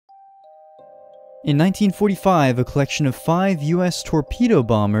 In 1945, a collection of 5 U.S. torpedo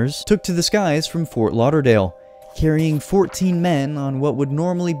bombers took to the skies from Fort Lauderdale, carrying 14 men on what would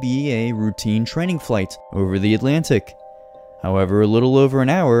normally be a routine training flight over the Atlantic. However, a little over an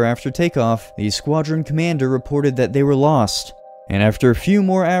hour after takeoff, the squadron commander reported that they were lost, and after a few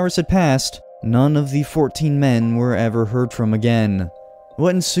more hours had passed, none of the 14 men were ever heard from again.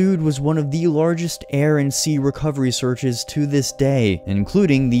 What ensued was one of the largest air and sea recovery searches to this day,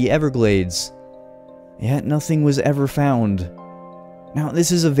 including the Everglades. Yet nothing was ever found. Now,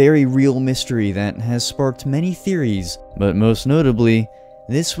 this is a very real mystery that has sparked many theories, but most notably,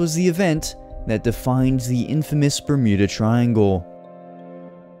 this was the event that defined the infamous Bermuda Triangle.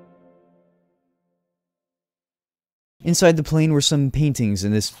 Inside the plane were some paintings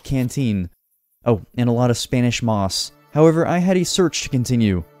in this canteen. Oh, and a lot of Spanish moss. However, I had a search to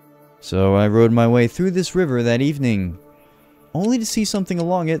continue, so I rode my way through this river that evening, only to see something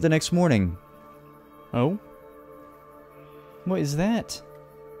along it the next morning. Oh? What is that?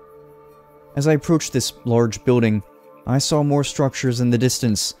 As I approached this large building, I saw more structures in the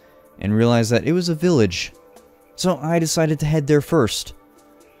distance, and realized that it was a village. So I decided to head there first.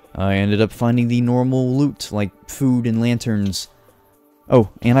 I ended up finding the normal loot, like food and lanterns. Oh,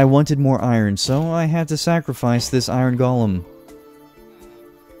 and I wanted more iron, so I had to sacrifice this iron golem.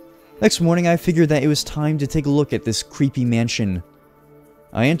 Next morning, I figured that it was time to take a look at this creepy mansion.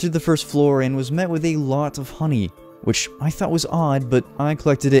 I entered the first floor and was met with a lot of honey, which I thought was odd, but I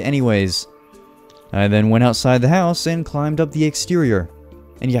collected it anyways. I then went outside the house and climbed up the exterior.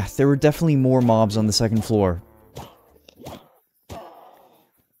 And yeah, there were definitely more mobs on the second floor.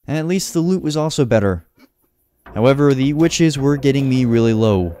 And at least the loot was also better. However, the witches were getting me really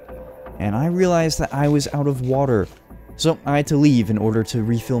low, and I realized that I was out of water, so I had to leave in order to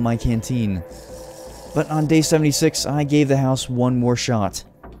refill my canteen. But on day 76, I gave the house one more shot.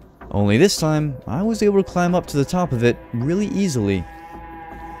 Only this time, I was able to climb up to the top of it really easily.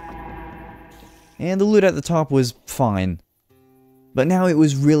 And the loot at the top was fine. But now it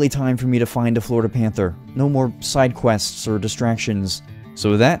was really time for me to find a Florida panther. No more side quests or distractions. So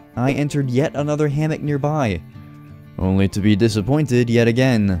with that, I entered yet another hammock nearby, only to be disappointed yet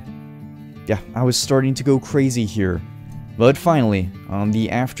again. Yeah, I was starting to go crazy here. But finally, on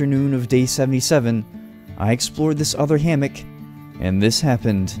the afternoon of day 77, I explored this other hammock, and this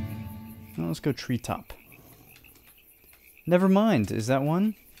happened. Oh, let's go treetop. Never mind, is that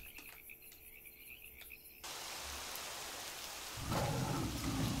one?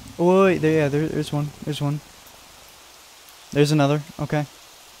 Oh, wait, there's one. There's one. There's another. Okay.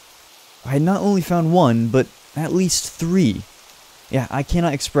 I had not only found one, but at least 3. Yeah, I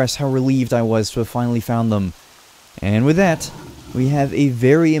cannot express how relieved I was to have finally found them. And with that, we have a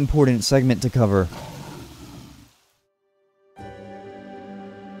very important segment to cover.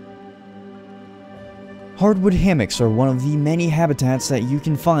 Hardwood hammocks are one of the many habitats that you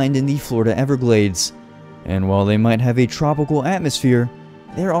can find in the Florida Everglades. And while they might have a tropical atmosphere,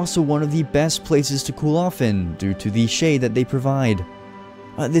 they're also one of the best places to cool off in due to the shade that they provide.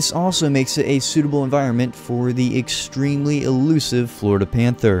 This also makes it a suitable environment for the extremely elusive Florida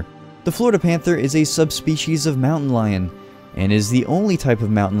panther. The Florida panther is a subspecies of mountain lion, and is the only type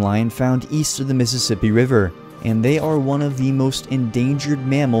of mountain lion found east of the Mississippi River, and they are one of the most endangered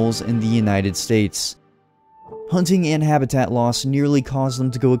mammals in the United States. Hunting and habitat loss nearly caused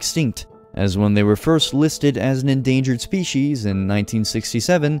them to go extinct, as when they were first listed as an endangered species in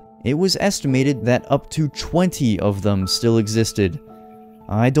 1967, it was estimated that up to 20 of them still existed.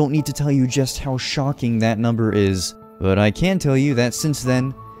 I don't need to tell you just how shocking that number is, but I can tell you that since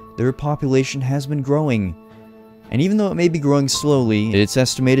then, their population has been growing. And even though it may be growing slowly, it's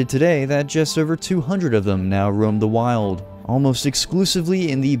estimated today that just over 200 of them now roam the wild, almost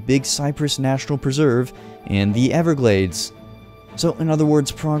exclusively in the Big Cypress National Preserve and the Everglades. So in other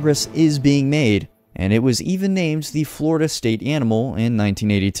words, progress is being made, and it was even named the Florida State Animal in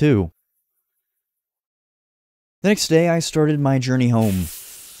 1982. The next day I started my journey home,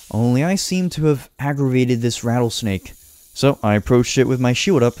 only I seemed to have aggravated this rattlesnake, so I approached it with my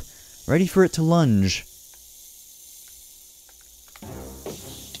shield up, ready for it to lunge.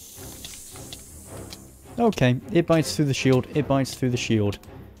 Okay, it bites through the shield, it bites through the shield.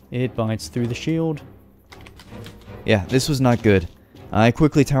 It bites through the shield. Yeah, this was not good. I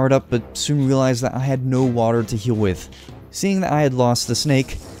quickly towered up, but soon realized that I had no water to heal with. Seeing that I had lost the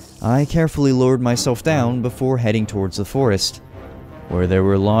snake, I carefully lowered myself down before heading towards the forest, where there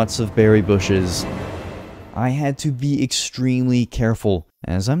were lots of berry bushes. I had to be extremely careful,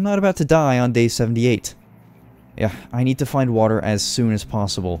 as I'm not about to die on day 78. Yeah, I need to find water as soon as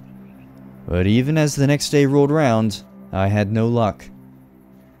possible. But even as the next day rolled around, I had no luck.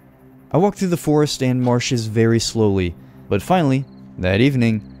 I walked through the forest and marshes very slowly, but finally, that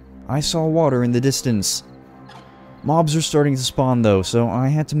evening, I saw water in the distance. Mobs were starting to spawn though, so I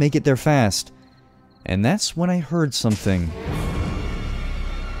had to make it there fast. And that's when I heard something.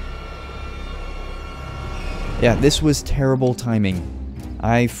 Yeah, this was terrible timing.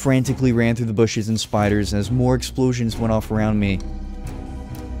 I frantically ran through the bushes and spiders as more explosions went off around me.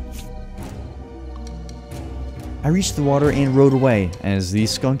 I reached the water and rode away as the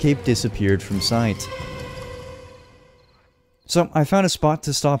skunk ape disappeared from sight. So I found a spot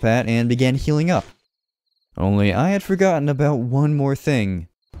to stop at and began healing up. Only I had forgotten about one more thing.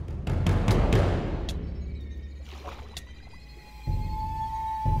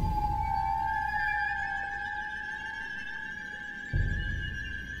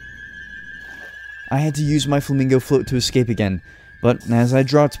 I had to use my flamingo float to escape again, but as I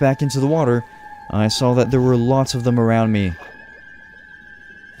dropped back into the water, I saw that there were lots of them around me.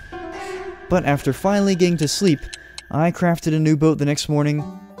 But after finally getting to sleep, I crafted a new boat the next morning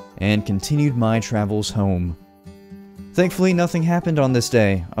and continued my travels home. Thankfully, nothing happened on this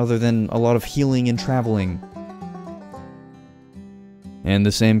day, other than a lot of healing and traveling. And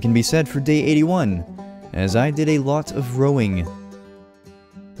the same can be said for day 81, as I did a lot of rowing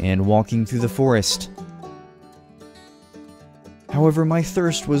and walking through the forest. However, my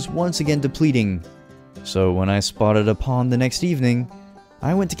thirst was once again depleting, so when I spotted a pond the next evening,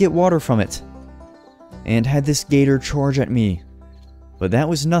 I went to get water from it, and had this gator charge at me. But that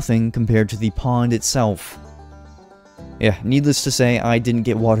was nothing compared to the pond itself. Yeah, needless to say, I didn't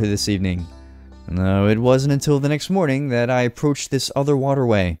get water this evening. No, it wasn't until the next morning that I approached this other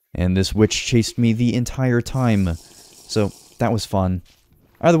waterway, and this witch chased me the entire time. So, that was fun.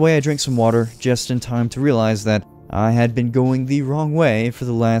 Either way, I drank some water, just in time to realize that I had been going the wrong way for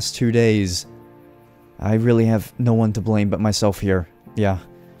the last 2 days. I really have no one to blame but myself here. Yeah.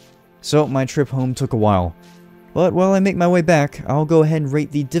 So, my trip home took a while. But while I make my way back, I'll go ahead and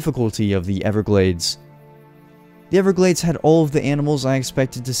rate the difficulty of the Everglades. The Everglades had all of the animals I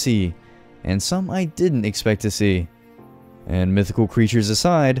expected to see, and some I didn't expect to see. And mythical creatures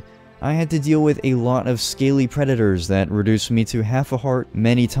aside, I had to deal with a lot of scaly predators that reduced me to half a heart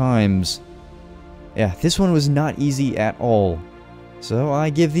many times. Yeah, this one was not easy at all. So I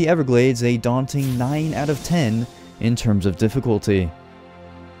give the Everglades a daunting 9 out of 10 in terms of difficulty.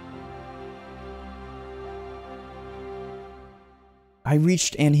 I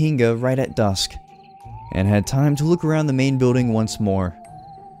reached Anhinga right at dusk, and had time to look around the main building once more,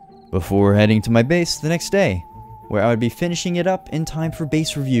 before heading to my base the next day, where I would be finishing it up in time for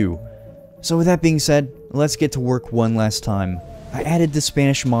base review. So with that being said, let's get to work one last time. I added the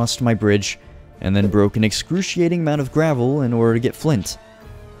Spanish moss to my bridge, and then broke an excruciating amount of gravel in order to get flint,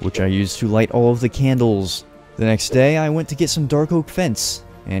 which I used to light all of the candles. The next day, I went to get some dark oak fence,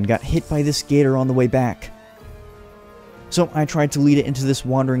 and got hit by this gator on the way back. So I tried to lead it into this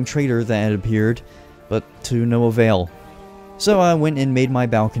wandering trader that had appeared, but to no avail. So I went and made my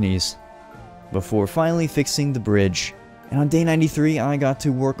balconies, before finally fixing the bridge. And on day 93, I got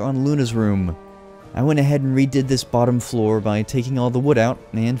to work on Luna's room. I went ahead and redid this bottom floor by taking all the wood out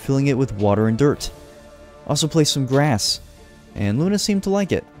and filling it with water and dirt. Also placed some grass, and Luna seemed to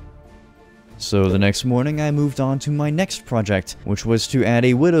like it. So the next morning I moved on to my next project, which was to add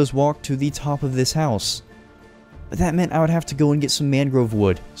a widow's walk to the top of this house. But that meant I would have to go and get some mangrove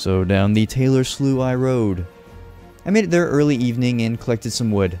wood, so down the Taylor Slough I rode. I made it there early evening and collected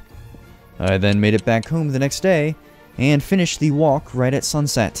some wood. I then made it back home the next day, and finished the walk right at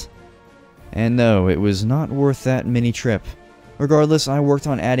sunset. And no, it was not worth that mini trip. Regardless, I worked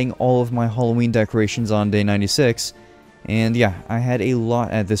on adding all of my Halloween decorations on day 96, and yeah, I had a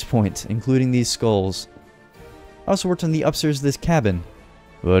lot at this point, including these skulls. I also worked on the upstairs of this cabin,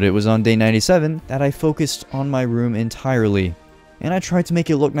 but it was on day 97 that I focused on my room entirely. And I tried to make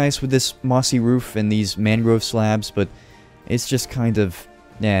it look nice with this mossy roof and these mangrove slabs, but it's just kind of,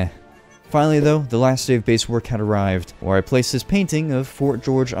 nah. Finally though, the last day of base work had arrived, where I placed this painting of Fort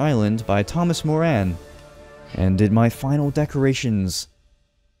George Island by Thomas Moran, and did my final decorations.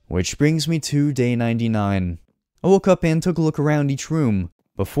 Which brings me to day 99. I woke up and took a look around each room,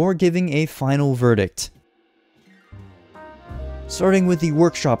 before giving a final verdict. Starting with the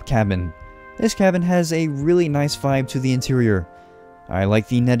workshop cabin. This cabin has a really nice vibe to the interior. I like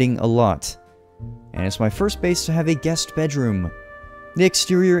the netting a lot. And it's my first base to have a guest bedroom. The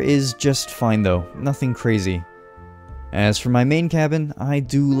exterior is just fine though, nothing crazy. As for my main cabin, I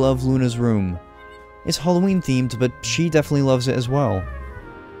do love Luna's room. It's Halloween themed, but she definitely loves it as well.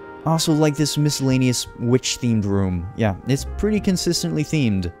 I also like this miscellaneous witch themed room. Yeah, it's pretty consistently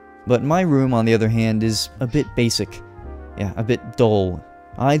themed. But my room, on the other hand, is a bit basic. Yeah, a bit dull.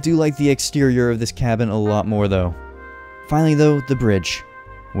 I do like the exterior of this cabin a lot more though. Finally though, the bridge,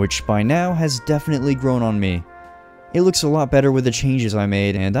 which by now has definitely grown on me. It looks a lot better with the changes I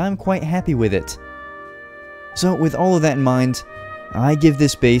made, and I'm quite happy with it. So with all of that in mind, I give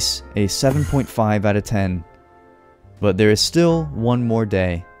this base a 7.5 out of 10. But there is still one more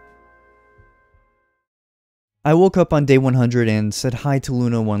day. I woke up on day 100 and said hi to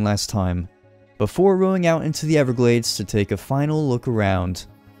Luna one last time, before rowing out into the Everglades to take a final look around.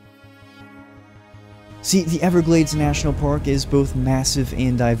 See, the Everglades National Park is both massive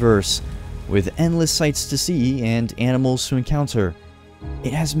and diverse, with endless sights to see and animals to encounter.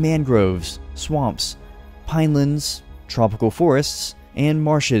 It has mangroves, swamps, pinelands, tropical forests, and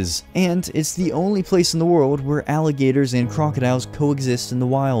marshes, and it's the only place in the world where alligators and crocodiles coexist in the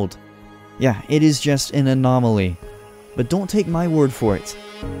wild. Yeah, it is just an anomaly, but don't take my word for it.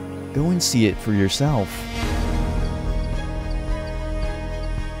 Go and see it for yourself.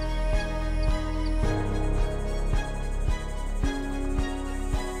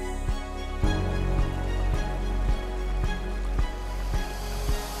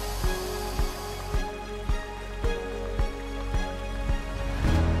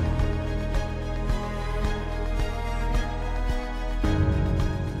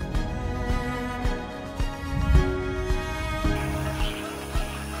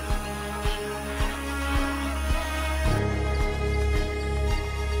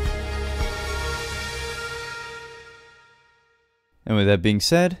 And with that being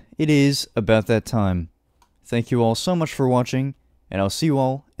said, it is about that time. Thank you all so much for watching, and I'll see you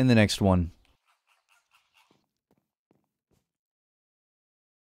all in the next one.